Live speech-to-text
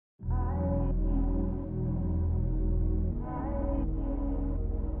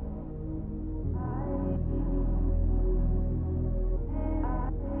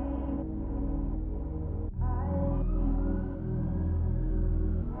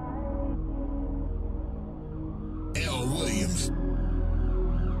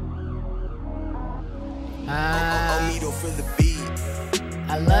from the beat.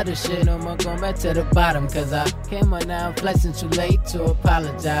 I love this shit, no more going back to the bottom. Cause I came on now, flexing too late to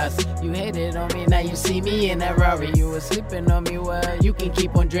apologize. You hated on me, now you see me in that Rari. You were sleeping on me, well, you can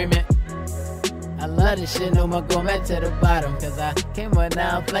keep on dreaming. I love this shit, no more going back to the bottom. Cause I came on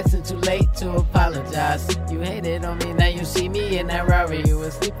now, flexing too late to apologize. You hated on me, now you see me in that Rari. You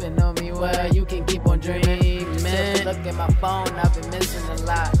were sleeping on me, well, you can keep on dreaming, man. Look at my phone, I've been missing a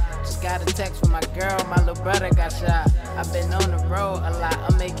lot. Just got a text from my girl, my little brother got shot. I've been on the road a lot,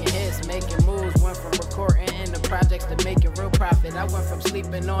 I'm making hits, making moves. Went from recording in the projects to making real profit. I went from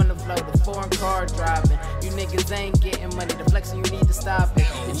sleeping on the floor to foreign car driving. You niggas ain't getting money, the flexing you need to stop it.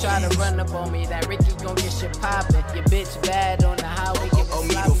 You try to run up on me, that Ricky gon' get shit poppin'. Your bitch bad on the highway, give a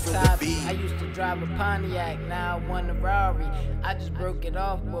sloppy toppy. I used to drive a Pontiac, now I want a Rari. I just broke it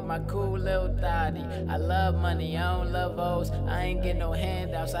off with my cool little thotty. I love money, I don't love hoes, I ain't get no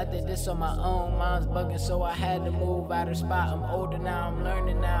handouts. I did this on my own, mom's bugging so I had to move out of spot. I'm older now, I'm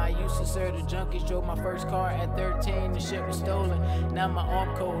learning now. I used to serve the junkies, drove my first car at 13, the shit was stolen. Now my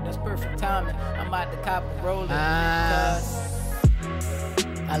arm cold, that's perfect timing. I'm about to cop a roller.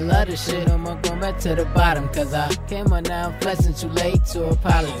 I love this shit, no more going back to the bottom. Cause I came on now, flexing too late to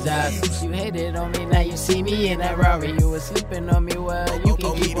apologize. You hated on me, now you see me in that Rari. You were sleeping on me, well, you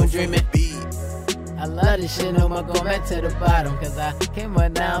can keep on dreaming. I love this shit, no more going back to the bottom. Cause I came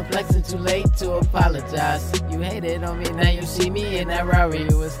on now, flexing too late to apologize. You hated on me, now you see me in that Rari.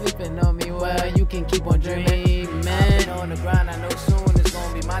 You were sleeping on me, well, you can keep on dreaming, man. I've been on the grind, I know soon it's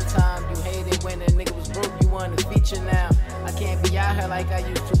gonna be my time. You hated when a nigga was broke, you want to feature now. I can't be out here like I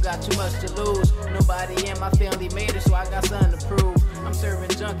used to, got too much to lose. Nobody in my family made it, so I got something to prove. I'm serving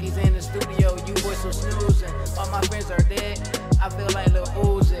junkies in the studio, you boys so snoozing. All my friends are dead, I feel like Lil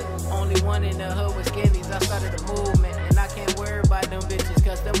Uzi. Only one in the hood with skinnies, I started a movement. And I can't worry about them bitches,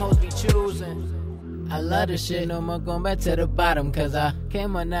 cause them hoes be choosing. I love this shit, no more going back to the bottom. Cause I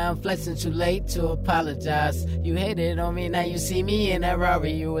came on now, flexing too late to apologize. You hated on me, now you see me in that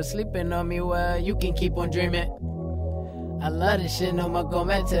Rari. You were sleeping on me, well, you can keep on dreaming. I love this shit, no more going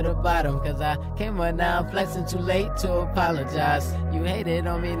back to the bottom. Cause I came on now, flexing too late to apologize. You hated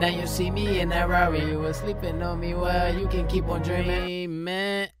on me, now you see me in that Rari. You were sleeping on me, well, you can keep on dreaming,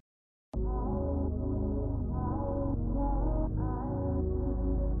 man.